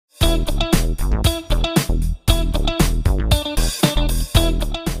The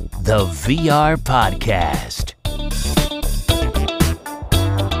VR Podcast.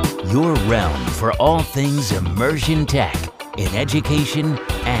 Your realm for all things immersion tech in education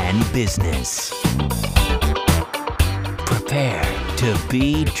and business. Prepare to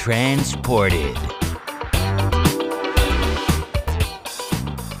be transported.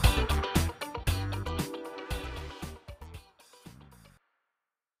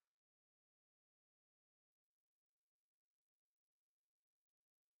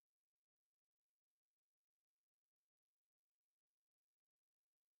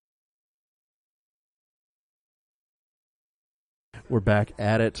 We're back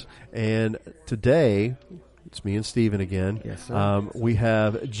at it, and today it's me and Steven again. Yes, sir. We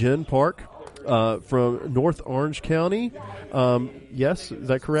have Jen Park from North Orange County. Yes, is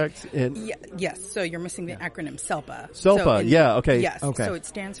that correct? And yes. So you're missing the acronym SELPA. SELPA, yeah, okay. Yes. Okay. So it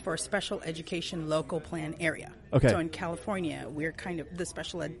stands for Special Education Local Plan Area. Okay. So in California, we're kind of, the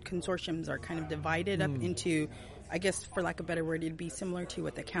special ed consortiums are kind of divided up into, I guess, for lack of a better word, it'd be similar to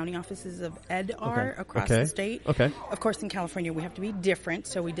what the county offices of ed are across the state. Okay. Of course, in California, we have to be different,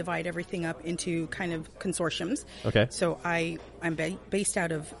 so we divide everything up into kind of consortiums. Okay. So I'm based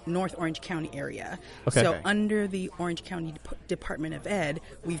out of North Orange County area. Okay. So Okay. under the Orange County Department of Ed,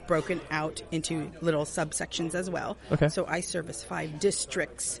 we've broken out into little subsections as well. Okay. So I service 5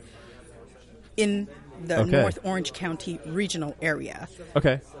 districts in the Okay. North Orange County regional area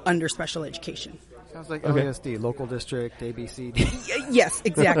Okay. under special education. Sounds like Okay. LASD, local district, ABCD. Yes,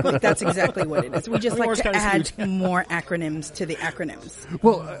 exactly. That's exactly what it is. We just like Orange to County's add more acronyms to the acronyms.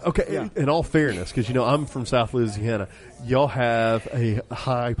 Well, okay, Yeah. in all fairness, because, I'm from South Louisiana, y'all have a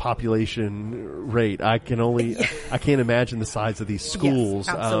high population rate. I can't imagine the size of these schools.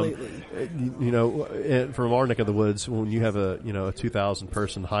 Yes, absolutely. And from our neck of the woods, when you have a 2,000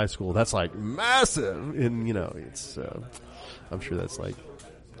 person high school, that's like massive. And, it's, I'm sure that's like,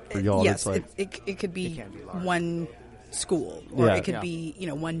 for y'all, Yes, it's like, it could be can be large. one school, or Yeah. it could Yeah. be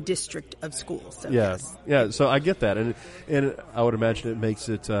one district of schools. So yeah, yes. yeah. So I get that, and I would imagine it makes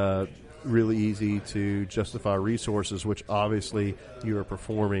it really easy to justify resources, which obviously you are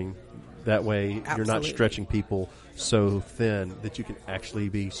performing that way. You're not Absolutely. stretching people so thin that you can actually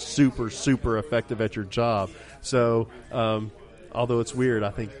be super, super effective at your job. So, although it's weird,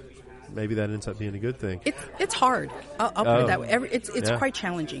 I think maybe that ends up being a good thing. It's hard. I'll put it that way. It's Yeah. quite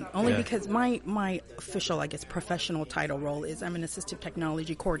challenging, only Yeah. because my official, I guess, professional title role is I'm an assistive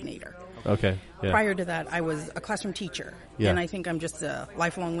technology coordinator. Okay. Yeah. Prior to that, I was a classroom teacher, Yeah. and I think I'm just a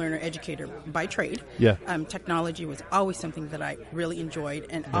lifelong learner educator by trade. Yeah. Technology was always something that I really enjoyed,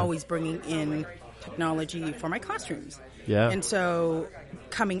 and always bringing in technology for my classrooms. Yeah. And so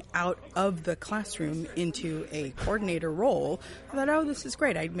coming out of the classroom into a coordinator role, I thought, this is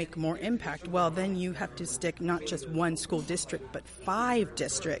great. I'd make more impact. Well, then you have to stick not just one school district, but 5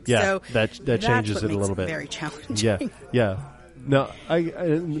 districts. Yeah, so that that's changes what it a makes little bit. Very challenging. Yeah, yeah. No,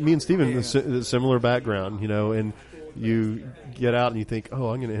 me and Steven, a similar background, and you get out and you think, I'm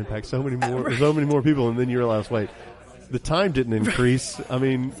going to impact so many more people, and then you realize, wait, the time didn't increase. I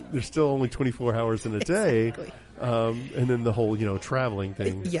mean, there's still only 24 hours in a day, Exactly. And then the whole, traveling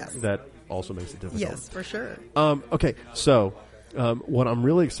thing. Yes. That also makes it difficult. Yes, for sure. Okay, so what I'm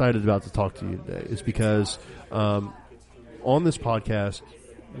really excited about to talk to you today is because on this podcast,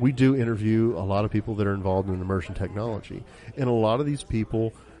 we do interview a lot of people that are involved in immersion technology. And a lot of these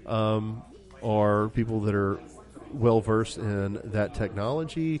people are people that are well-versed in that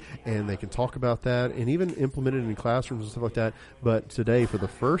technology, and they can talk about that and even implement it in classrooms and stuff like that. But today, for the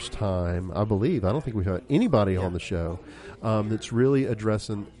first time, I don't think we've had anybody on the show that's really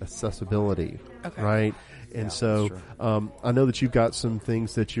addressing accessibility, Okay. right? And so I know that you've got some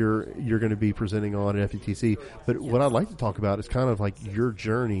things that you're going to be presenting on at FETC, but what I'd like to talk about is kind of like your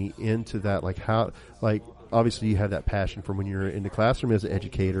journey into that, like how, like obviously you have that passion from when you're in the classroom as an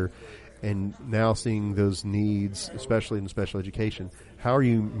educator, and now seeing those needs, especially in special education. How are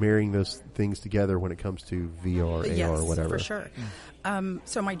you marrying those things together when it comes to VR, Yes, AR, whatever? for sure.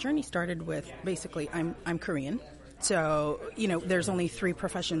 So my journey started with, basically, I'm Korean. So, there's only 3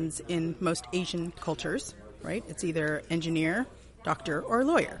 professions in most Asian cultures, right? It's either engineer, doctor, or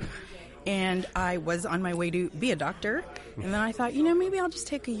lawyer. And I was on my way to be a doctor. And then I thought, maybe I'll just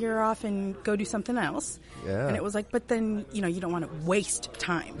take a year off and go do something else. Yeah. And it was like, but then, you don't want to waste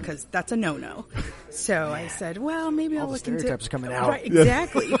time because that's a no-no. So I said, well, maybe I'll the look into stereotypes coming out. Right,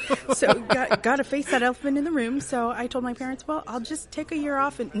 exactly. So got to face that elephant in the room. So I told my parents, well, I'll just take a year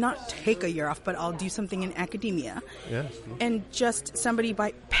off, and not take a year off, but I'll do something in academia. Yeah. And just somebody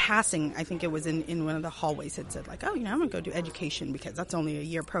by passing, I think it was in one of the hallways, had said like, I'm going to go do education because that's only a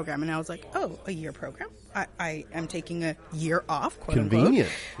year program. And I was like, like, oh, a year program? I am taking a year off, quote Convenient.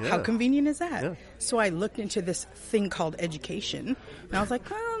 unquote. Yeah. How convenient is that? Yeah. So I looked into this thing called education, and I was like,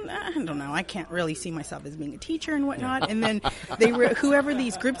 I don't know. I can't really see myself as being a teacher and whatnot. And then whoever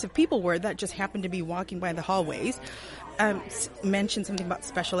these groups of people were that just happened to be walking by the hallways, mentioned something about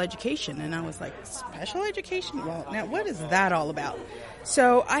special education. And I was like, special education? Well, now what is that all about?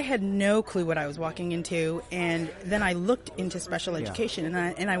 So I had no clue what I was walking into, and then I looked into special education,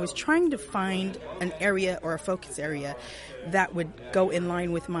 and I was trying to find an area or a focus area that would go in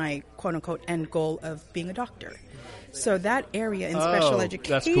line with my quote-unquote end goal of being a doctor. So that area in special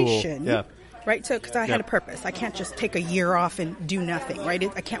education, that's cool. Yeah. right? So because I had a purpose, I can't just take a year off and do nothing, right?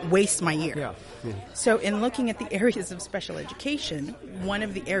 I can't waste my year. Yeah. So in looking at the areas of special education, one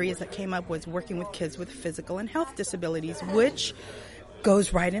of the areas that came up was working with kids with physical and health disabilities, which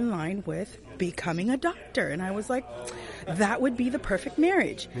goes right in line with becoming a doctor. And I was like, that would be the perfect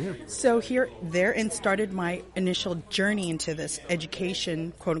marriage. Yeah. So therein started my initial journey into this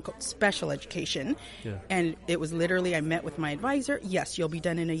education, quote unquote, special education. Yeah. And it was literally, I met with my advisor. Yes, you'll be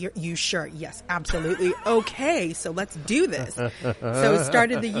done in a year. You sure? Yes, absolutely. Okay, so let's do this. So it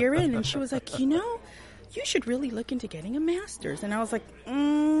started the year in, and she was like, you should really look into getting a master's. And I was like,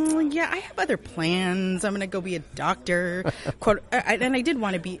 yeah, I have other plans. I'm going to go be a doctor. And I did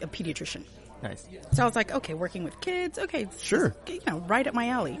want to be a pediatrician. Nice. So I was like, okay, working with kids. Okay. Sure. Right up my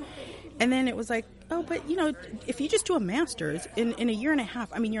alley. And then it was like, oh, but, if you just do a master's in a year and a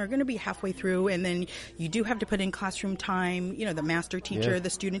half, I mean, you're going to be halfway through, and then you do have to put in classroom time, the master teacher, the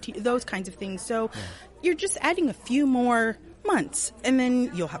student teacher, those kinds of things. So you're just adding a few more months, and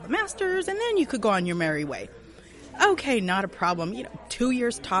then you'll have a master's, and then you could go on your merry way. Okay, not a problem. 2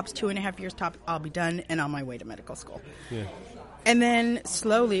 years tops, 2.5 years tops, I'll be done and on my way to medical school. Yeah. And then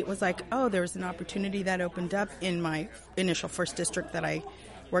slowly it was like, oh, there was an opportunity that opened up in my initial first district that I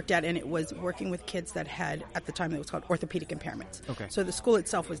worked at, and it was working with kids that had, at the time it was called orthopedic impairments. Okay. So the school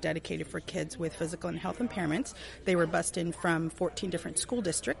itself was dedicated for kids with physical and health impairments. They were bussed in from 14 different school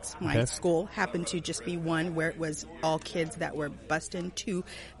districts. My school happened to just be one where it was all kids that were bussed into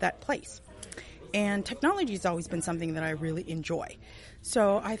that place. And technology has always been something that I really enjoy.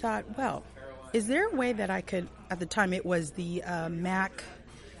 So I thought, well, is there a way that I could, at the time it was the Mac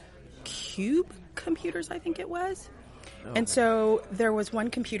Cube computers, I think it was. And so there was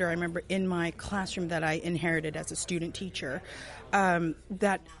one computer I remember in my classroom that I inherited as a student teacher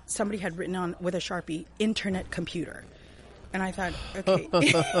that somebody had written on with a Sharpie, Internet Computer. And I thought, okay,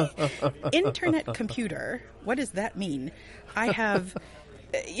 Internet Computer, what does that mean? I have,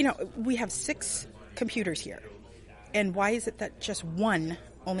 we have 6 computers here. And why is it that just one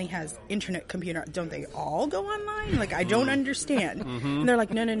only has internet computer? Don't they all go online? Like, I don't understand. And they're like,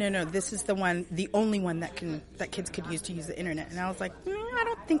 no, this is the only one that kids could use to use the internet. And I was like, I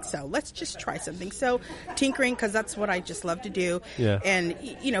don't think so. Let's just try something. So tinkering, because that's what I just love to do. Yeah. And,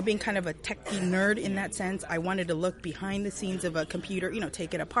 being kind of a techie nerd in that sense, I wanted to look behind the scenes of a computer,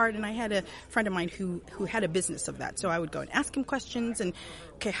 take it apart. And I had a friend of mine who had a business of that. So I would go and ask him questions and,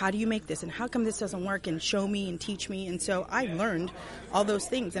 okay, how do you make this? And how come this doesn't work? And show me and teach me. And so I learned all those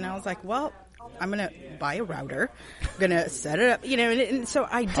things. And I was like, well, I'm going to buy a router. I'm going to set it up, and so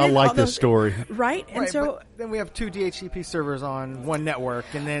I did. I like this story. Right? And so then we have 2 DHCP servers on one network,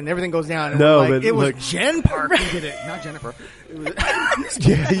 and then everything goes down. And but it was Jen Park who did it, not Jennifer.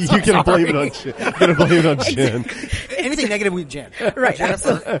 Yeah, you're going to blame it on Jen. You're going to blame it on Jen. Anything negative with Jen. Right.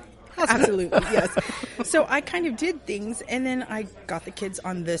 Jennifer. Absolutely, yes. So I kind of did things, and then I got the kids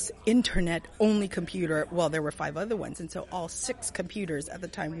on this internet-only computer. Well, there were 5 other ones, and so all 6 computers at the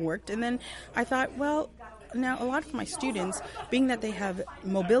time worked. And then I thought, well, now a lot of my students, being that they have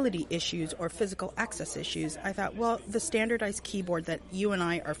mobility issues or physical access issues, I thought, well, the standardized keyboard that you and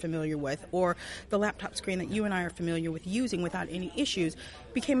I are familiar with, or the laptop screen that you and I are familiar with using without any issues,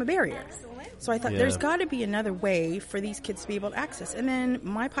 became a barrier. So I thought there's got to be another way for these kids to be able to access. And then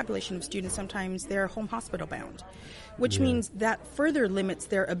my population of students, sometimes they're home hospital bound, which means that further limits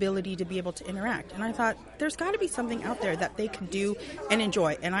their ability to be able to interact. And I thought there's got to be something out there that they can do and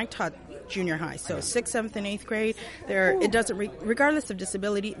enjoy. And I taught junior high, so 6th, 7th, and 8th grade. It doesn't, regardless of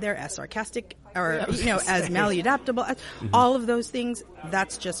disability, they're as sarcastic or as maladaptable. All of those things,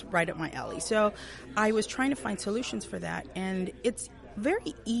 that's just right up my alley. So I was trying to find solutions for that, and it's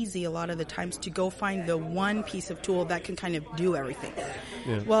very easy a lot of the times to go find the one piece of tool that can kind of do everything.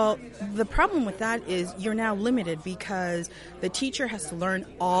 Yeah. Well, the problem with that is you're now limited because the teacher has to learn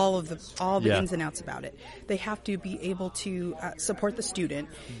all the ins and outs about it. They have to be able to support the student,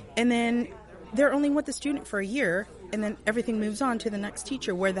 and then they're only with the student for a year, and then everything moves on to the next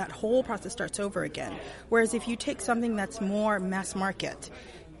teacher where that whole process starts over again. Whereas if you take something that's more mass market,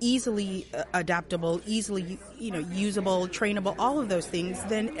 easily adaptable, easily, usable, trainable, all of those things,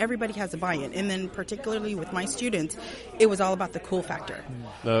 then everybody has a buy-in. And then particularly with my students, it was all about the cool factor.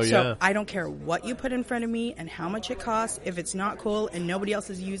 Oh, so yeah. I don't care what you put in front of me and how much it costs. If it's not cool and nobody else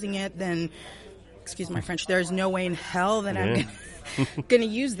is using it, then, excuse my French, there's no way in hell that I'm going to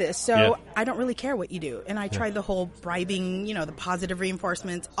use this. So I don't really care what you do. And I tried the whole bribing, the positive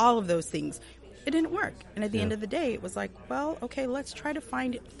reinforcements, all of those things. It didn't work. And at the end of the day, it was like, well, okay, let's try to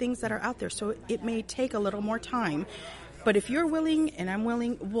find things that are out there. So it may take a little more time. But if you're willing and I'm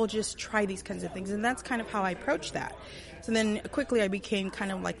willing, we'll just try these kinds of things. And that's kind of how I approached that. So then quickly I became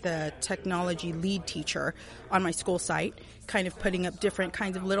kind of like the technology lead teacher on my school site, kind of putting up different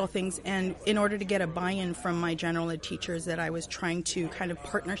kinds of little things. And in order to get a buy-in from my general ed teachers that I was trying to kind of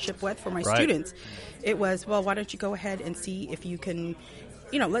partnership with for my students, it was, well, why don't you go ahead and see if you can,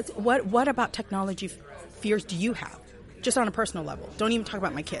 what about technology fears do you have? Just on a personal level. Don't even talk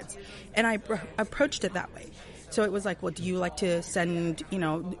about my kids. And I approached it that way. So it was like, well, do you like to send,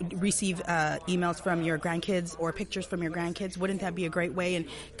 receive emails from your grandkids or pictures from your grandkids? Wouldn't that be a great way? And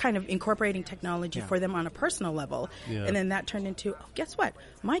kind of incorporating technology for them on a personal level. Yeah. And then that turned into, oh, guess what?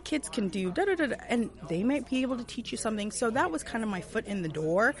 My kids can do da-da-da-da, and they might be able to teach you something. So that was kind of my foot in the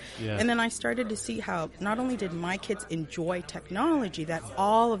door. Yeah. And then I started to see how not only did my kids enjoy technology that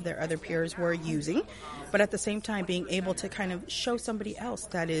all of their other peers were using, but at the same time being able to kind of show somebody else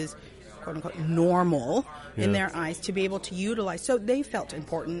that is quote unquote normal in their eyes to be able to utilize. So they felt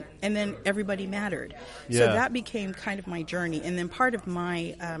important, and then everybody mattered. So that became kind of my journey. And then part of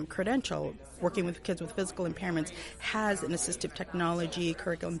my credential, working with kids with physical impairments, has an assistive technology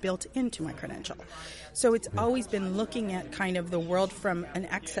curriculum built into my credential. So it's always been looking at kind of the world from an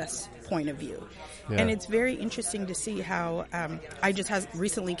access point of view. And it's very interesting to see how I just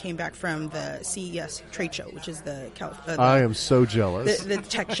recently came back from the CES trade show, which is the I am so jealous. The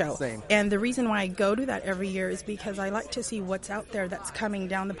tech show. Same. And the reason why I go to that every year is because I like to see what's out there that's coming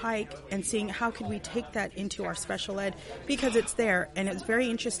down the pike and seeing how could we take that into our special ed, because it's there. And it's very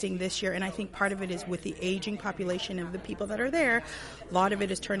interesting this year, and I think part of it is with the aging population of the people that are there, a lot of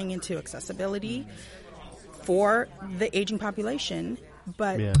it is turning into accessibility for the aging population.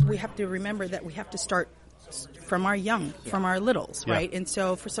 But we have to remember that we have to start from our young, from our littles, right? And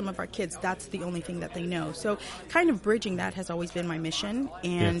so for some of our kids, that's the only thing that they know. So kind of bridging that has always been my mission.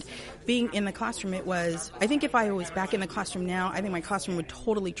 And being in the classroom, I think if I was back in the classroom now, I think my classroom would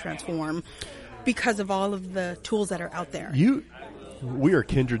totally transform because of all of the tools that are out there. We are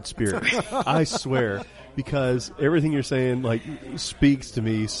kindred spirits. I swear. Because everything you're saying, speaks to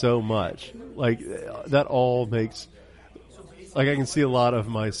me so much. That all makes... I can see a lot of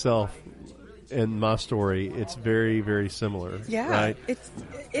myself in my story. It's very, very similar. Yeah, right?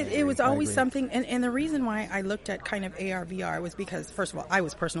 It was always something, and the reason why I looked at kind of AR, VR was because, first of all, I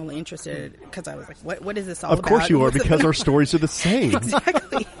was personally interested because I was like, what is this all about? Of course you are, because our stories are the same.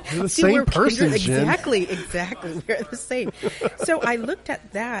 Exactly. You're the same person, Jen. Exactly. We're the same. So I looked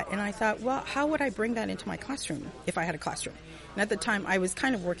at that, and I thought, well, how would I bring that into my classroom if I had a classroom? And at the time, I was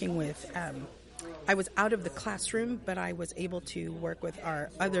kind of working with... I was out of the classroom, but I was able to work with our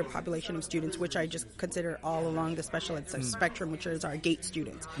other population of students, which I just consider all along the special ed spectrum, which is our GATE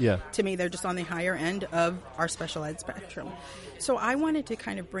students. Yeah. To me, they're just on the higher end of our special ed spectrum. So I wanted to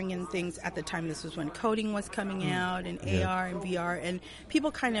kind of bring in things at the time. This was when coding was coming out, and AR and VR, and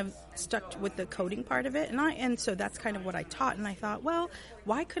people kind of stuck with the coding part of it. And so that's kind of what I taught. And I thought, well,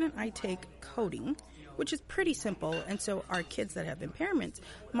 why couldn't I take coding, which is pretty simple, and so our kids that have impairments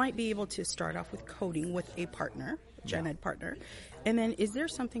might be able to start off with coding with a partner, gen ed partner, and then is there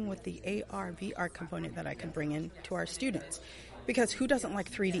something with the AR, VR component that I can bring in to our students? Because who doesn't like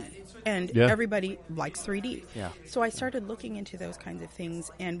 3D? And everybody likes 3D. Yeah. So I started looking into those kinds of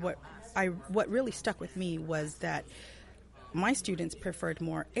things, and what really stuck with me was that my students preferred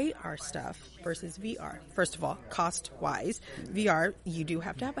more AR stuff versus VR. First of all, cost-wise, VR, you do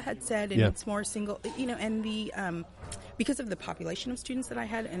have to have a headset, and it's more single, and the because of the population of students that I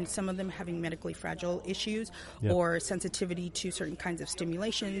had, and some of them having medically fragile issues or sensitivity to certain kinds of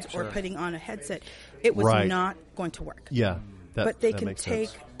stimulations or putting on a headset, it was not going to work. Yeah. But they can take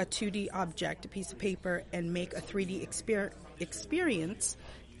a 2D object, a piece of paper, and make a 3D experience,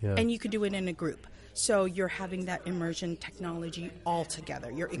 and you could do it in a group. So you're having that immersion technology all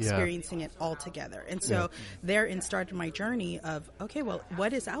together. You're experiencing it all together. And so therein started my journey of, okay, well,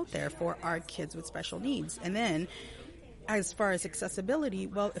 what is out there for our kids with special needs? And then as far as accessibility,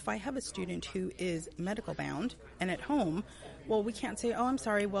 well, if I have a student who is medical bound and at home, well, we can't say, oh, I'm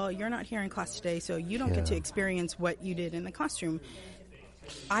sorry, well, you're not here in class today, so you don't get to experience what you did in the classroom.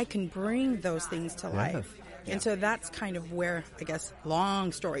 I can bring those things to life. And so that's kind of where, I guess,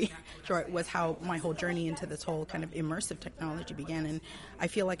 long story short, was how my whole journey into this whole kind of immersive technology began. And I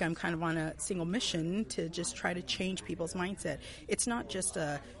feel like I'm kind of on a single mission to just try to change people's mindset. It's not just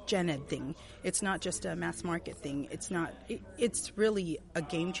a gen ed thing. It's not just a mass market thing. It's really a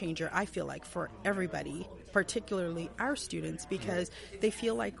game changer, I feel like, for everybody, particularly our students, because they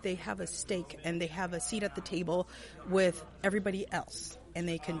feel like they have a stake and they have a seat at the table with everybody else, and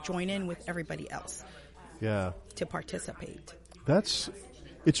they can join in with everybody else to participate.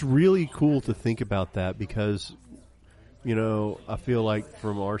 It's really cool to think about that, because, I feel like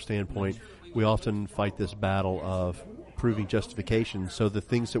from our standpoint, we often fight this battle of proving justification. So the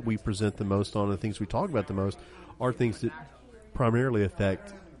things that we present the most on, the things we talk about the most, are things that primarily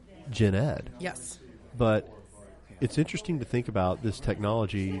affect gen ed. Yes. But it's interesting to think about this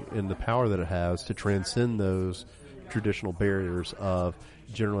technology and the power that it has to transcend those traditional barriers of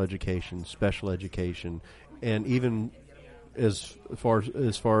general education, special education, and even as far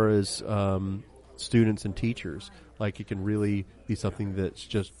as students and teachers. Like, it can really be something that's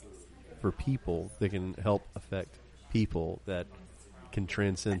just for people, that can help affect people, that can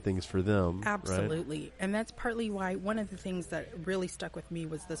transcend things for them. Absolutely. Right? And that's partly why one of the things that really stuck with me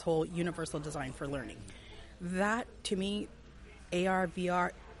was this whole universal design for learning. That, to me, AR,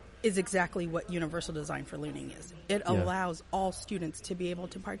 VR, is exactly what universal design for learning is. It allows all students to be able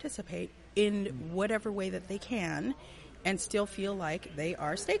to participate in whatever way that they can and still feel like they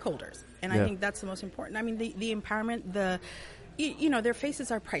are stakeholders. And I think that's the most important. I mean, the empowerment, their faces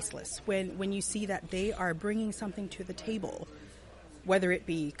are priceless when you see that they are bringing something to the table, whether it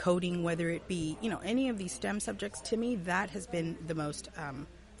be coding, whether it be, any of these STEM subjects. To me, that has been the most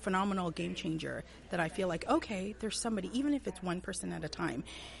phenomenal game changer, that I feel like, okay, there's somebody, even if it's one person at a time.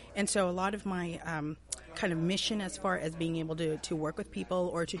 And so a lot of my kind of mission as far as being able to work with people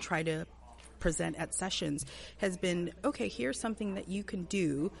or to try to present at sessions has been, okay, here's something that you can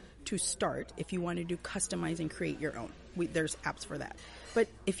do to start if you want to do customize and create your own. There's apps for that. But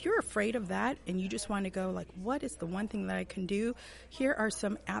if you're afraid of that and you just want to go like, what is the one thing that I can do? Here are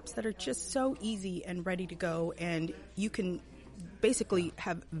some apps that are just so easy and ready to go, and you can basically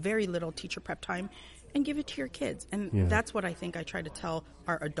have very little teacher prep time and give it to your kids. And that's what I think I try to tell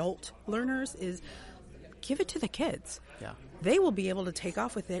our adult learners is, give it to the kids. Yeah. They will be able to take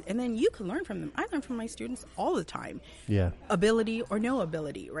off with it, and then you can learn from them. I learn from my students all the time. Yeah. Ability or no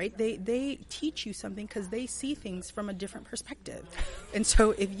ability, right? They teach you something because they see things from a different perspective. And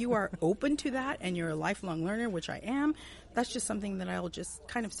so if you are open to that and you're a lifelong learner, which I am, that's just something that I'll just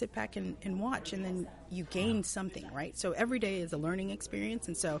kind of sit back and watch, and then you gain something, right? So every day is a learning experience,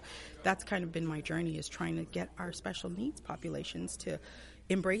 and so that's kind of been my journey, is trying to get our special needs populations to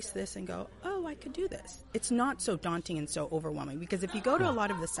embrace this and go, oh, I could do this. It's not so daunting and so overwhelming, because if you go to a lot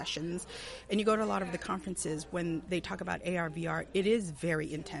of the sessions and you go to a lot of the conferences when they talk about AR, VR, it is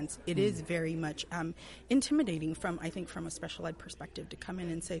very intense. It is very much intimidating from a special ed perspective to come in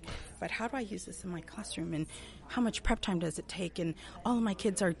and say, but how do I use this in my classroom, and how much prep time does it take, and all of my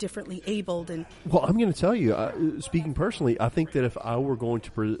kids are differently abled. And well, I'm going to tell you, speaking personally, I think that if I were going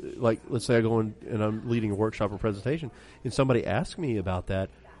to, let's say I go in and I'm leading a workshop or presentation, and somebody asks me about that,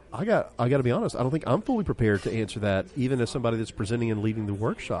 I got to be honest, I don't think I'm fully prepared to answer that, even as somebody that's presenting and leading the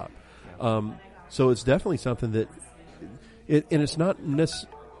workshop. So it's definitely something that, and it's not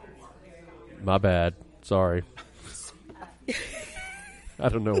my bad, sorry. I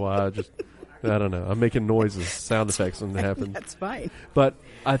don't know why, I don't know. I'm making noises, sound effects when it happens. That's fine. But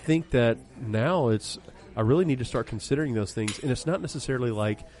I think that now I really need to start considering those things, and it's not necessarily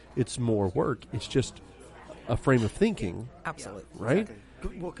like it's more work. It's just a frame of thinking. Absolutely. Right? Exactly.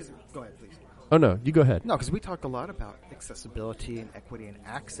 Well, go ahead, please. Oh, no, you go ahead. No, because we talk a lot about accessibility and equity and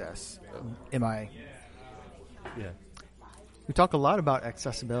access. Yeah. We talk a lot about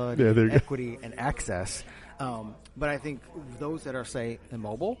accessibility, equity, and access. But I think those that are, say,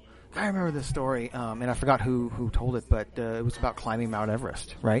 immobile, I remember this story, and I forgot who told it, but it was about climbing Mount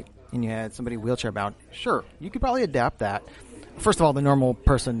Everest, right? And you had somebody wheelchair bound. Sure, you could probably adapt that. First of all, the normal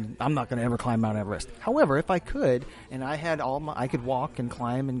person, I'm not going to ever climb Mount Everest. However, if I could, and I had I could walk and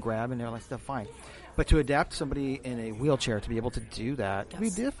climb and grab and all that stuff, fine. But to adapt somebody in a wheelchair to be able to do that would be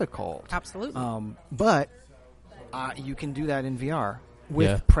difficult. Absolutely. But you can do that in VR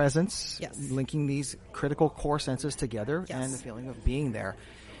with presence, linking these critical core senses together, and the feeling of being there.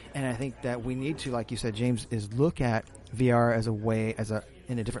 And I think that we need to, like you said, James, is look at VR as a way,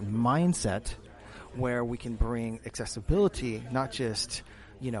 in a different mindset, where we can bring accessibility, not just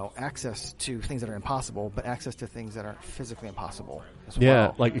access to things that are impossible, but access to things that are physically impossible as Yeah,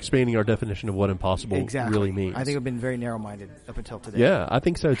 well. like expanding our definition of what impossible really means. I think we've been very narrow-minded up until today. Yeah, I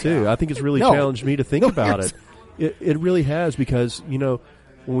think so too. Yeah. I think it's really challenged me to think about it. It really has, because,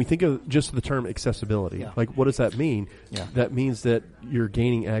 when we think of just the term accessibility, like what does that mean? Yeah. That means that you're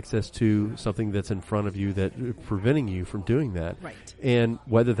gaining access to something that's in front of you that preventing you from doing that. Right. And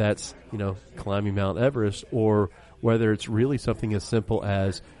whether that's, climbing Mount Everest, or whether it's really something as simple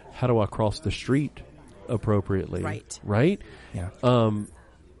as, how do I cross the street appropriately? Right? Yeah.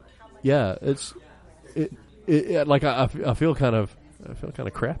 Yeah, like I feel kind of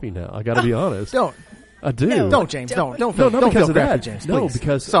crappy now. I got to be honest. Don't. I do. No, don't, James. Don't No, feel, not don't because feel of crappy, that. James. No, please.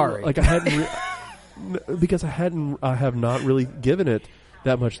 because sorry. Like I hadn't, I have not really given it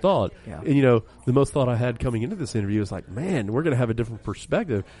that much thought. Yeah. And the most thought I had coming into this interview was like, man, we're going to have a different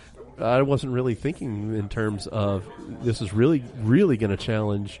perspective. I wasn't really thinking in terms of this is really, really going to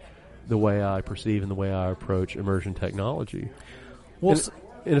challenge the way I perceive and the way I approach immersion technology. Well,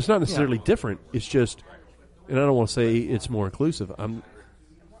 and it's not necessarily different. It's just, and I don't want to say it's more inclusive.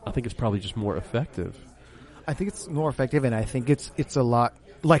 I think it's probably just more effective. I think it's more effective, and I think it's a lot.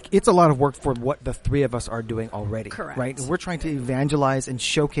 Like, it's a lot of work for what the three of us are doing already. Correct. Right? We're trying to evangelize and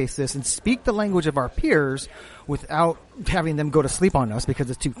showcase this and speak the language of our peers without having them go to sleep on us because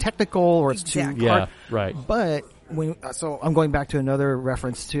it's too technical or it's too hard. Yeah, right. But so I'm going back to another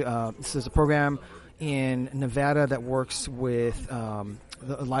reference to this is a program in Nevada that works with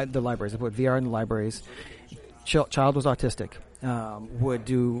the libraries. They put VR in the libraries. Child was autistic. Would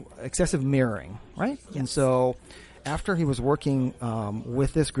do excessive mirroring, right? Yes. And so after he was working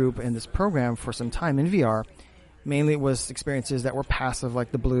with this group and this program for some time in VR, mainly it was experiences that were passive,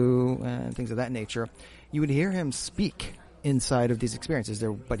 like the blue and things of that nature. You would hear him speak inside of these experiences,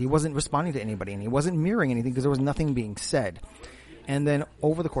 but he wasn't responding to anybody, and he wasn't mirroring anything because there was nothing being said. And then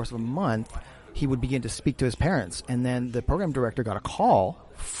over the course of a month, he would begin to speak to his parents, and then the program director got a call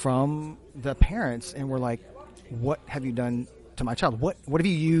from the parents and were like, what have you done to my child? What have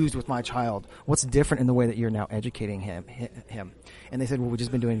you used with my child? What's different in the way that you're now educating him? And they said, well, we've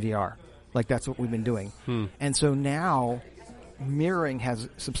just been doing VR. Like, that's what we've been doing. And so now mirroring has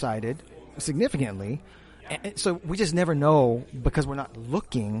subsided significantly. And so we just never know because we're not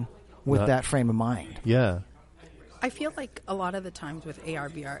looking with that frame of mind. Yeah. I feel like a lot of the times with AR,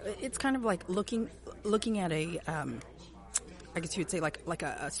 VR, it's kind of like looking at a, I guess you would say like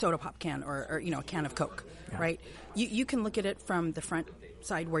a soda pop can or a can of Coke, right? You can look at it from the front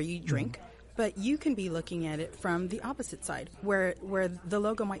side where you drink, but you can be looking at it from the opposite side where the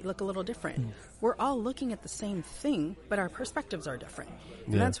logo might look a little different. We're all looking at the same thing, but our perspectives are different.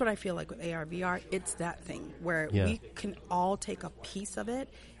 And that's what I feel like with AR, VR. It's that thing where we can all take a piece of it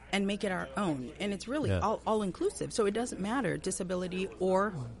and make it our own. And it's really all inclusive. So it doesn't matter disability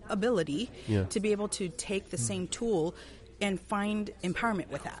or ability to be able to take the same tool and find empowerment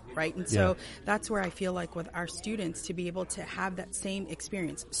with that, right? And so that's where I feel like with our students to be able to have that same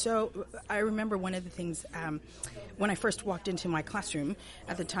experience. So I remember one of the things when I first walked into my classroom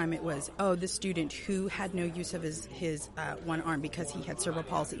at the time, it was, this student who had no use of his one arm because he had cerebral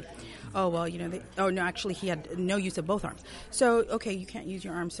palsy. Oh, well, actually he had no use of both arms. So, okay, you can't use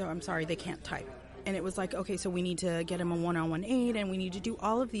your arm, so I'm sorry, they can't type. And it was like, okay, so we need to get him a one-on-one aid, and we need to do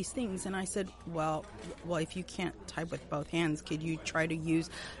all of these things. And I said, well, if you can't type with both hands, could you try to use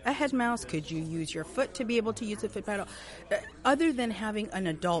a head mouse? Could you use your foot to be able to use a foot pedal? Other than having an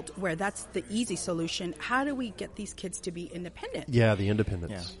adult where that's the easy solution, how do we get these kids to be independent? Yeah, the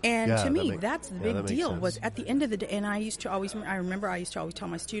independence. And to me, that's the big deal. Was at the end of the day, and I used to always tell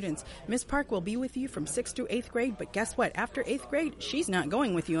my students, Miss Park will be with you from 6th through 8th grade, but guess what? After 8th grade, she's not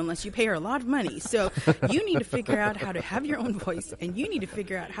going with you unless you pay her a lot of money. So you need to figure out how to have your own voice, and you need to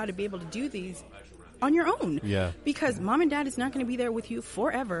figure out how to be able to do these on your own. Yeah. Because mom and dad is not going to be there with you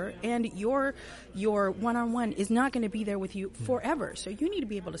forever, and your one-on-one is not going to be there with you forever. So you need to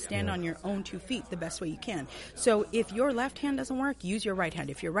be able to stand on your own 2 feet the best way you can. So if your left hand doesn't work, use your right hand.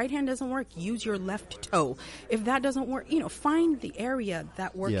 If your right hand doesn't work, use your left toe. If that doesn't work, find the area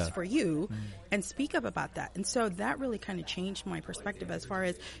that works for you and speak up about that. And so that really kind of changed my perspective as far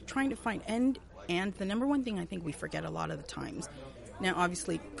as trying to find and the number one thing I think we forget a lot of the times. Now,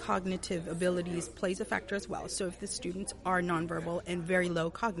 obviously, cognitive abilities plays a factor as well. So if the students are nonverbal and very low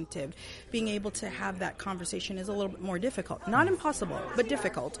cognitive, being able to have that conversation is a little bit more difficult. Not impossible, but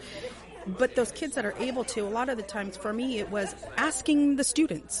difficult. But those kids that are able to, a lot of the times for me, it was asking the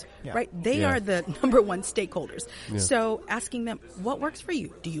students, right? They are the number one stakeholders. Yeah. So asking them, what works for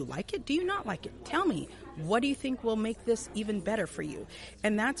you? Do you like it? Do you not like it? Tell me. What do you think will make this even better for you?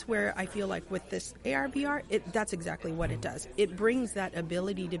 And that's where I feel like with this AR, VR, that's exactly what it does. It brings that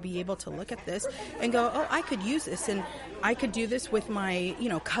ability to be able to look at this and go, oh, I could use this, and I could do this with my,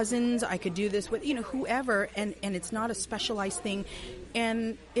 cousins. I could do this with, whoever, and it's not a specialized thing.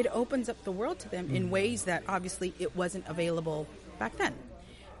 And it opens up the world to them in ways that obviously it wasn't available back then.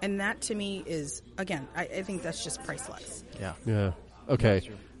 And that to me is, again, I think that's just priceless. Yeah. Yeah. Okay.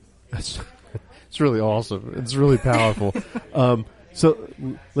 It's really awesome. It's really powerful. So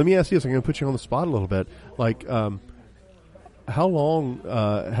let me ask you this. I'm going to put you on the spot a little bit. Like, how long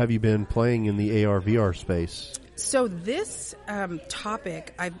have you been playing in the AR, VR space? So this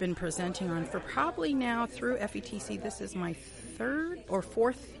topic I've been presenting on for probably now through FETC. This is my third or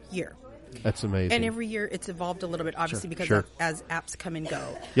fourth year. That's amazing. And every year it's evolved a little bit, obviously, because as apps come and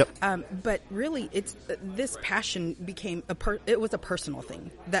go. Yep. But really, it's this passion became it was a personal thing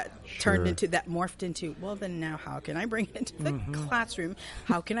that turned into, that morphed into, well, then now how can I bring it to the classroom?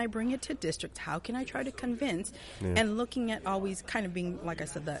 How can I bring it to districts? How can I try to convince? Yeah. And looking at always kind of being, like I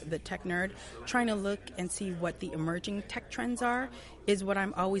said, the tech nerd, trying to look and see what the emerging tech trends are is what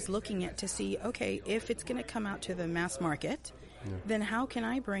I'm always looking at to see, okay, if it's going to come out to the mass market, then how can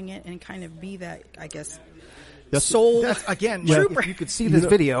I bring it and kind of be that, I guess, soul trooper? You could see this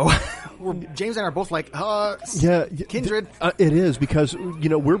video where James and I are both like, kindred. It is, because,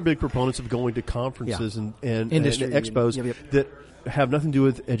 we're big proponents of going to conferences and expos that have nothing to do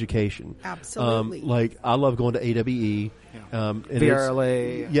with education. Absolutely. Like, I love going to AWE.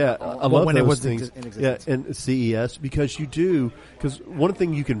 VRLA. I love when those it was things. in existence. And CES, because one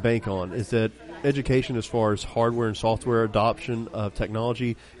thing you can bank on is that education, as far as hardware and software adoption of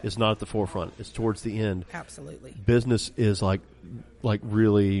technology, is not at the forefront. It's towards the end. Absolutely. Business is like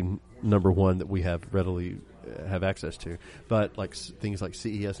really number one that we have readily have access to. But like things like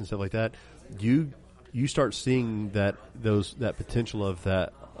CES and stuff like that, you start seeing that potential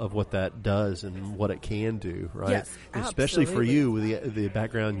of what that does and what it can do, right? Yes, especially for you with the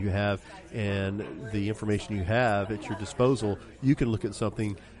background you have and the information you have at your disposal, you can look at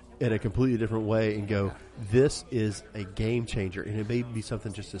something in a completely different way and go, this is a game changer. And it may be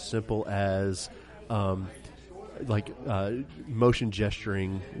something just as simple as motion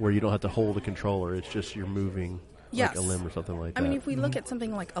gesturing, where you don't have to hold a controller. It's just you're moving like a limb or something like that. I mean, if we look at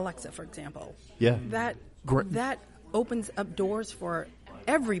something like Alexa, for example, that opens up doors for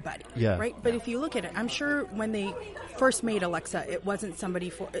everybody, right? But if you look at it, I'm sure when they first made Alexa, it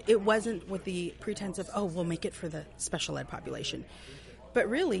wasn't with the pretense of, we'll make it for the special ed population. But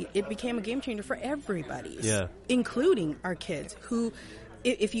really, it became a game changer for everybody, including our kids, who,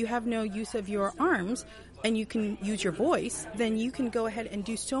 if you have no use of your arms and you can use your voice, then you can go ahead and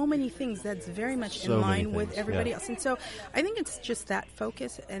do so many things that's very much in line with everybody else. And so I think it's just that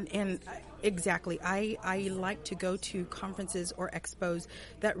focus. And exactly, I like to go to conferences or expos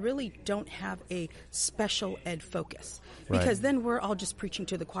that really don't have a special ed focus. Because then we're all just preaching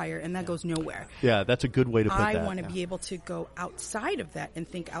to the choir, and that goes nowhere. Yeah, that's a good way to put that. I want to be able to go outside of that and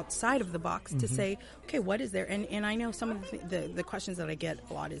think outside of the box to say, okay, what is there? And I know some of the questions that I get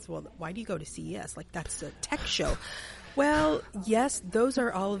a lot is, well, why do you go to CES? Like, that's a tech show. Well, yes, those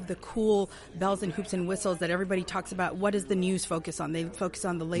are all of the cool bells and hoops and whistles that everybody talks about. What does the news focus on? They focus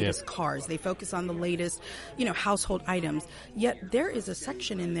on the latest cars. They focus on the latest, household items. Yet there is a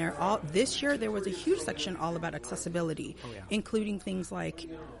section in there. This year there was a huge section all about accessibility, including things like,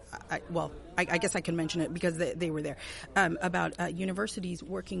 I guess I can mention it because they were there, about universities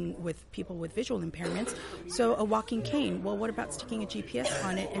working with people with visual impairments. So a walking cane. Well, what about sticking a GPS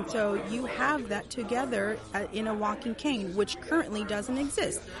on it? And so you have that together in a walking cane, which currently doesn't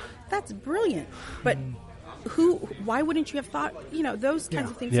exist. That's brilliant. But why wouldn't you have thought, those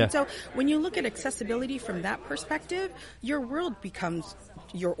kinds of things? Yeah. And so when you look at accessibility from that perspective, your world becomes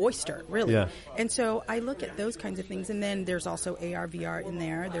your oyster, really. Yeah. And so I look at those kinds of things. And then there's also AR, VR in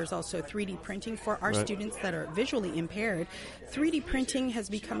there. There's also 3D printing for our students that are visually impaired. 3D printing has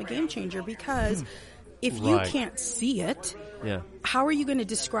become a game changer because if you can't see it, how are you going to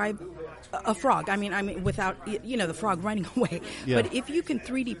describe a frog? I mean, without, the frog running away. Yeah. But if you can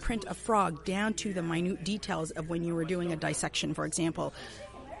 3D print a frog down to the minute details of when you were doing a dissection, for example,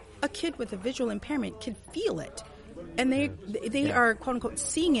 a kid with a visual impairment can feel it. And they are, quote unquote,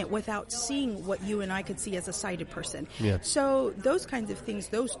 seeing it without seeing what you and I could see as a sighted person. Yeah. So those kinds of things,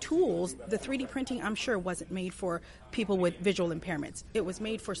 those tools, the 3D printing, I'm sure wasn't made for people with visual impairments. It was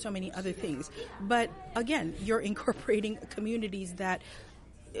made for so many other things. But again, you're incorporating communities that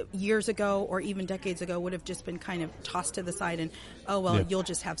years ago or even decades ago would have just been kind of tossed to the side and, you'll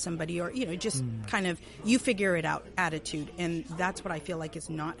just have somebody, or, just kind of you figure it out attitude. And that's what I feel like is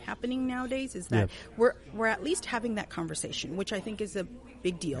not happening nowadays, is that we're at least having that conversation, which I think is a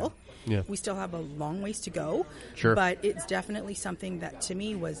big deal. Yeah. We still have a long ways to go, but it's definitely something that to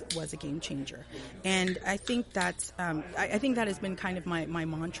me was a game changer. And I think that's I think that has been kind of my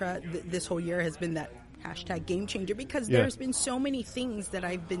mantra this whole year, has been that hashtag game changer, because there's been so many things that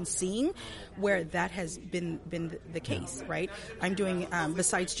I've been seeing where that has been the case, right? I'm doing,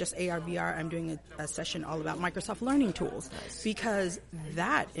 besides just AR, VR, I'm doing a session all about Microsoft Learning Tools, because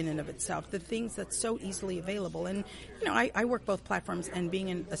that in and of itself, the things that's so easily available. And, I work both platforms, and being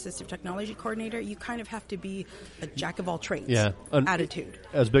an assistive technology coordinator, you kind of have to be a jack of all trades attitude.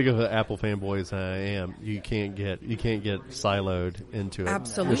 As big of an Apple fanboy as I am, you can't get siloed into it.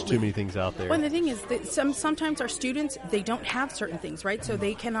 Absolutely. There's too many things out there. Well, and the thing is that sometimes our students, they don't have certain things, right? So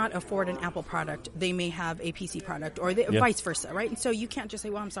they cannot afford an Apple product. They may have a PC product, or vice versa, right? And so you can't just say,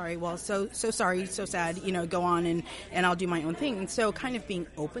 well, I'm sorry. Well, so sorry, so sad, go on and I'll do my own thing. And so kind of being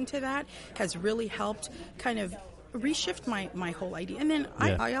open to that has really helped kind of reshift my whole idea. And then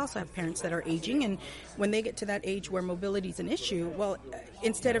I also have parents that are aging, and when they get to that age where mobility is an issue, well,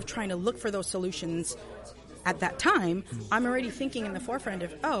 instead of trying to look for those solutions at that time, I'm already thinking in the forefront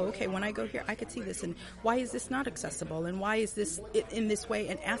of, when I go here, I could see this, and why is this not accessible, and why is this in this way,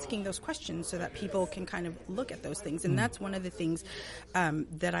 and asking those questions so that people can kind of look at those things. And that's one of the things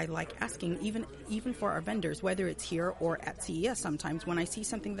that I like asking, even for our vendors, whether it's here or at CES. Sometimes when I see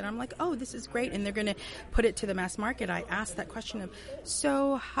something that I'm like, this is great, and they're going to put it to the mass market, I ask that question of,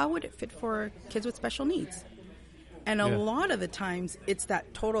 so how would it fit for kids with special needs? And a lot of the times, it's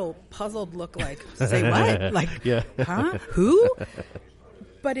that total puzzled look, like, say what? Like, huh? Who?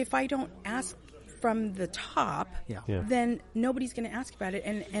 But if I don't ask from the top, then nobody's going to ask about it.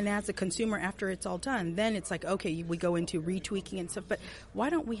 And as a consumer, after it's all done, then it's like, okay, we go into retweaking and stuff. But why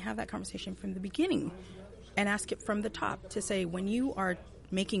don't we have that conversation from the beginning and ask it from the top to say, when you are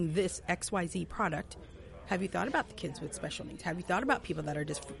making this XYZ product, have you thought about the kids with special needs? Have you thought about people that are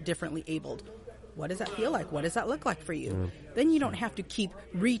just differently abled? What does that feel like? What does that look like for you? Then you don't have to keep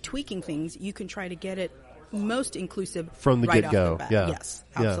retweaking things. You can try to get it most inclusive from the right get-go. Off the bat. Yes,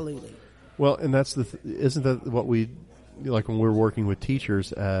 absolutely. Well, and that's isn't that what we, like when we're working with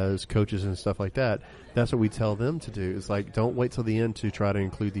teachers as coaches and stuff like that, that's what we tell them to do. It's like, don't wait till the end to try to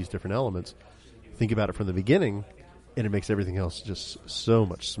include these different elements. Think about it from the beginning, and it makes everything else just so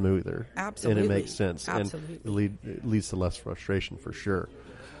much smoother. Absolutely. And it makes sense. Absolutely. And it leads to less frustration for sure.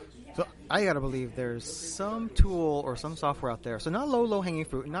 So I gotta believe there's some tool or some software out there. So not low hanging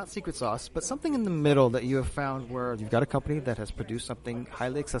fruit, not secret sauce, but something in the middle that you have found where you've got a company that has produced something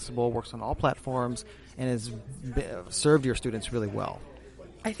highly accessible, works on all platforms, and has served your students really well.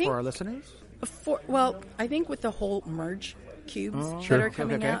 I think for our listeners. I think with the whole merge cubes that are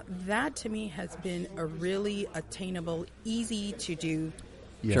coming out, that to me has been a really attainable, easy to do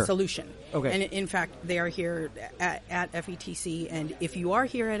solution. Okay. And in fact, they are here at FETC, and if you are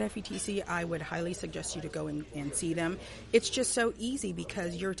here at FETC, I would highly suggest you to go and see them. It's just so easy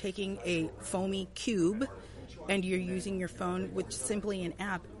because you're taking a foamy cube and you're using your phone with simply an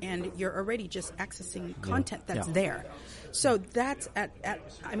app, and you're already just accessing content that's there. So that's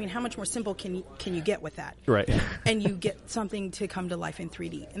I mean, how much more simple can you get with that? Right. And you get something to come to life in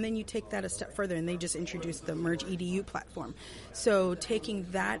 3D. And then you take that a step further, and they just introduced the Merge EDU platform. So taking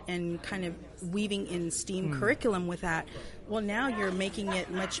that and kind of weaving in STEAM curriculum with that, well, now you're making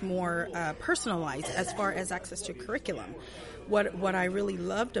it much more personalized as far as access to curriculum. What I really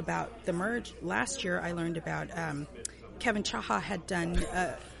loved about the Merge last year, I learned about Kevin Chaha had done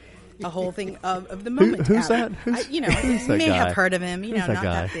a whole thing of the Moment Who's app. that? You that may guy? have heard of him. Who's Not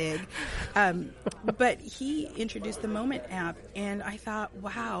guy? that big. But he introduced the Moment app, and I thought,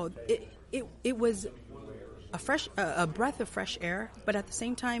 wow, it was a breath of fresh air, but at the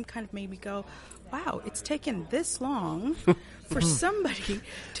same time kind of made me go, wow, it's taken this long for somebody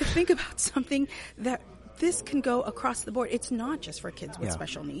to think about something that this can go across the board. It's not just for kids with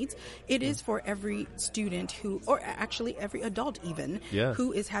special needs. It is for every student or actually every adult even,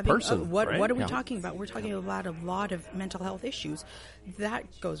 who is having what are we talking about? We're talking about a lot of mental health issues. That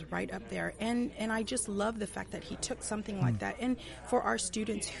goes right up there. And I just love the fact that he took something like that. And for our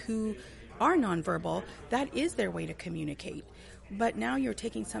students who are nonverbal, that is their way to communicate. But now you're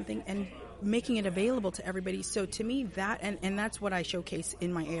taking something and making it available to everybody. So to me, that and that's what I showcase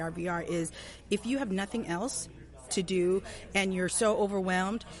in my AR/VR is, if you have nothing else, to do and you're so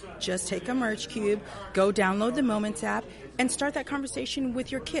overwhelmed, just take a Merge Cube, go download the Moments app, and start that conversation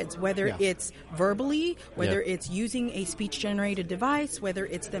with your kids, whether it's verbally, whether it's using a speech-generated device, whether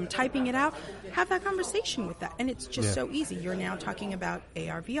it's them typing it out. Have that conversation with that. And it's just so easy. You're now talking about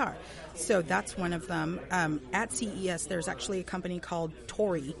AR, VR. So that's one of them. At CES, there's actually a company called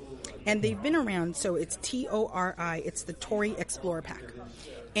Tori, and they've been around, so it's TORI. It's the Tori Explorer Pack.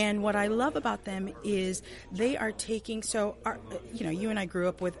 And what I love about them is they are taking, you and I grew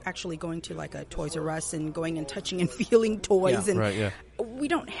up with actually going to like a Toys R Us and going and touching and feeling toys. We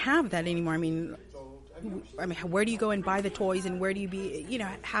don't have that anymore. I mean, where do you go and buy the toys, and where do you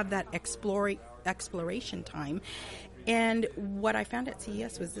have that exploration time? And what I found at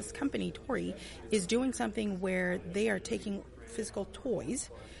CES was this company, Tori, is doing something where they are taking physical toys,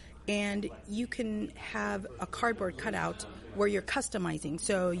 and you can have a cardboard cutout where you're customizing.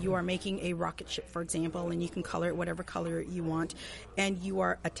 So you are making a rocket ship, for example, and you can color it whatever color you want, and you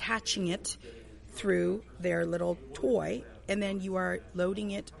are attaching it through their little toy, and then you are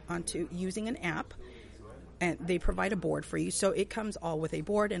loading it onto using an app, and they provide a board for you. So it comes all with a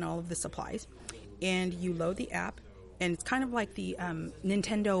board and all of the supplies, and you load the app. And it's kind of like the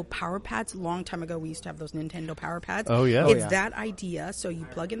Nintendo Power Pads. A long time ago, we used to have those Nintendo Power Pads. Oh, yeah. It's that idea. So you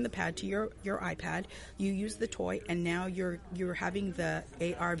plug in the pad to your iPad, you use the toy, and now you're having the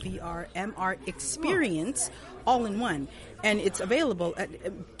AR, VR, MR experience all in one. And it's available at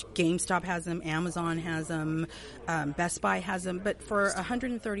GameStop has them, Amazon has them, Best Buy has them. But for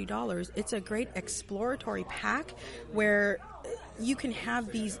 $130, it's a great exploratory pack where you can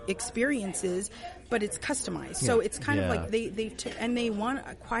have these experiences, but it's customized. So it's kind of like they won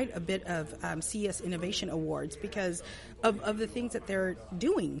quite a bit of CES Innovation Awards because of the things that they're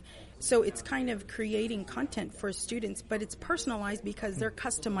doing. So it's kind of creating content for students, but it's personalized because they're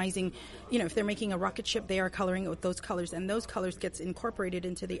customizing. If they're making a rocket ship, they are coloring it with those colors, and those colors gets incorporated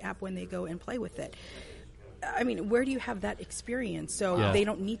into the app when they go and play with it. I mean, where do you have that experience? So they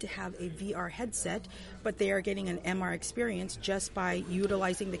don't need to have a VR headset, but they are getting an MR experience just by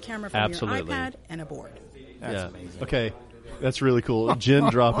utilizing the camera from your iPad and a board. That's amazing. Okay, that's really cool. Jen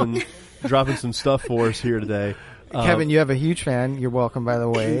dropping some stuff for us here today. Kevin, you have a huge fan. You're welcome, by the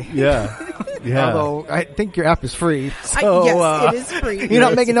way. Yeah. Although I think your app is free. So, yes, it is free. You're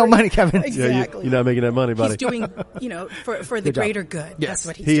not making no money, Kevin. Exactly. You're not making that money, buddy. He's doing, for the greater good. Yes.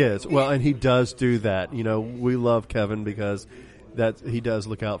 That's what He is. Well, and he does do that. We love Kevin because he does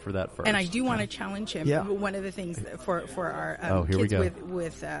look out for that first. And I do want to challenge him. Yeah. One of the things for our here kids we go.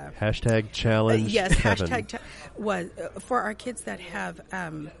 with hashtag challenge. Yes, Kevin. hashtag was for our kids that have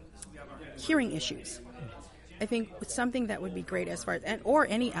hearing issues. I think something that would be great as far as, or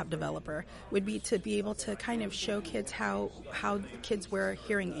any app developer, would be to be able to kind of show kids how kids wear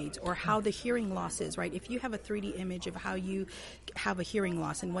hearing aids or how the hearing loss is, right? If you have a 3D image of how you have a hearing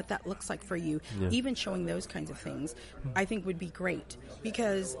loss and what that looks like for you, even showing those kinds of things, I think would be great.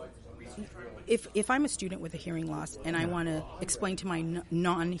 Because if I'm a student with a hearing loss and I want to explain to my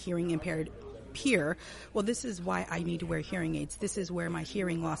non-hearing impaired peer, well, this is why I need to wear hearing aids. This is where my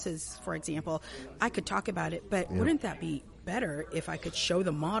hearing loss is, for example. I could talk about it, but wouldn't that be better if I could show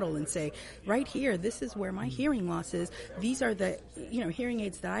the model and say, right here, this is where my hearing loss is. These are the hearing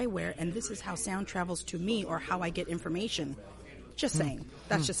aids that I wear, and this is how sound travels to me or how I get information. Just saying.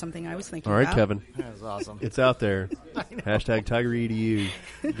 That's just something I was thinking about. All right, Kevin. That's awesome. It's out there. Hashtag TigerEDU.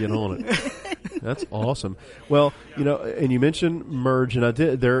 Get on it. That's awesome. Well, and you mentioned Merge, and I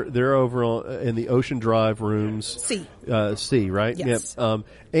did. They're over in the Ocean Drive rooms. C, right? Yes. Yep.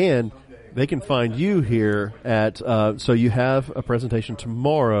 And they can find you here at. So you have a presentation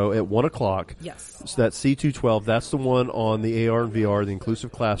tomorrow at 1:00. Yes. So that's C212. That's the one on the AR and VR, the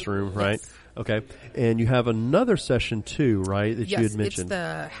inclusive classroom, right? Yes. Okay. And you have another session too, right? That you had mentioned.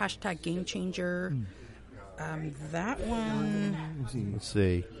 Yes, it's the hashtag Game Changer. That one. Let's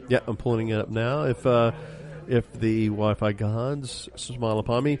see. Yeah, I'm pulling it up now. If the Wi-Fi gods smile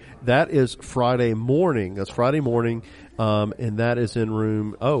upon me, that is Friday morning. That's Friday morning, and that is in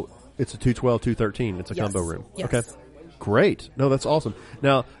room. Oh, it's a 212, 213. It's a combo room. Yes. Okay. Great. No, that's awesome.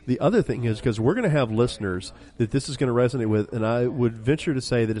 Now, the other thing is, because we're going to have listeners that this is going to resonate with, and I would venture to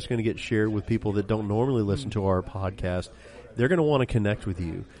say that it's going to get shared with people that don't normally listen to our podcast. They're going to want to connect with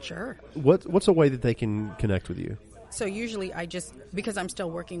you. Sure. What's a way that they can connect with you? So usually because I'm still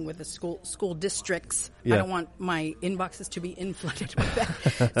working with the school districts, I don't want my inboxes to be flooded with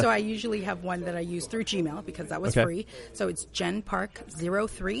that. So I usually have one that I use through Gmail because that was free. So it's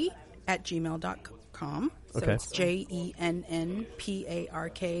jenpark03@gmail.com. So it's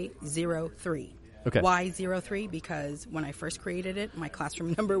JENNPARK03. Okay. Why 03? Because when I first created it, my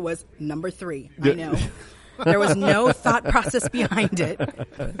classroom number was number 3. I know. There was no thought process behind it.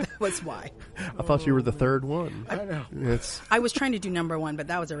 That was why. I thought you were the third one. I know. I was trying to do number one, but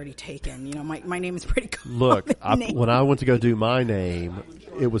that was already taken. You know, my name is pretty common. Look, when I went to go do my name,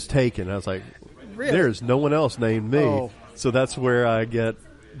 it was taken. I was like, Really? there's no one else named me. Oh. So that's where I get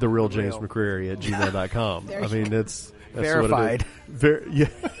the real James McCreary at gmail.com. I mean, that's verified. Yeah.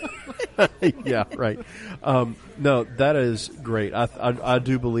 Yeah, right. No, that is great. I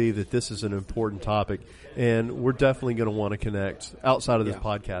do believe that this is an important topic, and we're definitely going to want to connect outside of this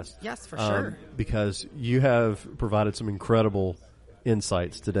podcast. Yes, for sure. Because you have provided some incredible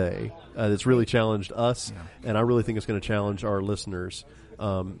insights today. It's really challenged us, and I really think it's going to challenge our listeners.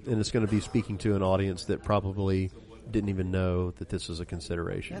 And it's going to be speaking to an audience that probably didn't even know that this was a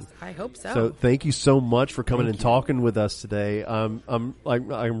consideration. Yes, I hope so. So thank you so much for coming and talking with us today. I'm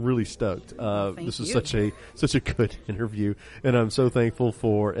really stoked. This is such a good interview, and I'm so thankful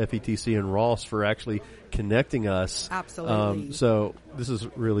for FETC and Ross for actually connecting us. Absolutely. So this is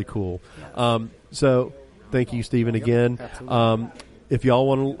really cool. Yes. So thank you, Stephen, again. Absolutely. If y'all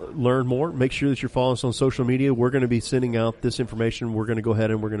want to learn more, make sure that you're following us on social media. We're going to be sending out this information. We're going to go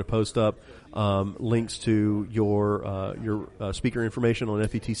ahead and we're going to post up links to your speaker information on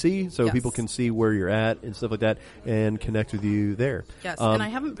FETC so people can see where you're at and stuff like that and connect with you there. Yes, and I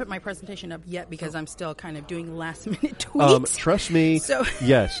haven't put my presentation up yet because I'm still kind of doing last-minute tweaks. Trust me, So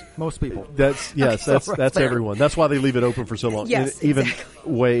yes. Most people. That's everyone. That's why they leave it open for so long. Yes, even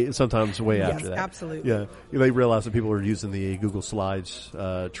exactly. sometimes way after that. Absolutely. Yeah, they realize that people are using the Google Slides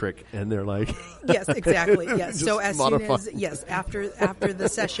trick, and they're like, yes, exactly. Yes. So as modify. soon as after the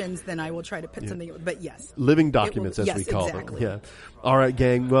sessions, then I will try to put something. But yes, living documents as we call them. Yeah. All right,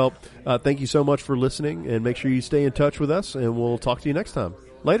 gang. Well, thank you so much for listening, and make sure you stay in touch with us, and we'll talk to you next time.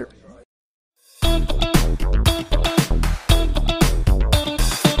 Later.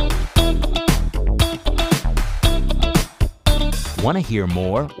 Want to hear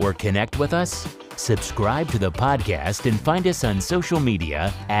more or connect with us? Subscribe to the podcast and find us on social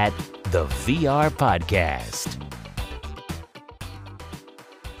media at The VR Podcast.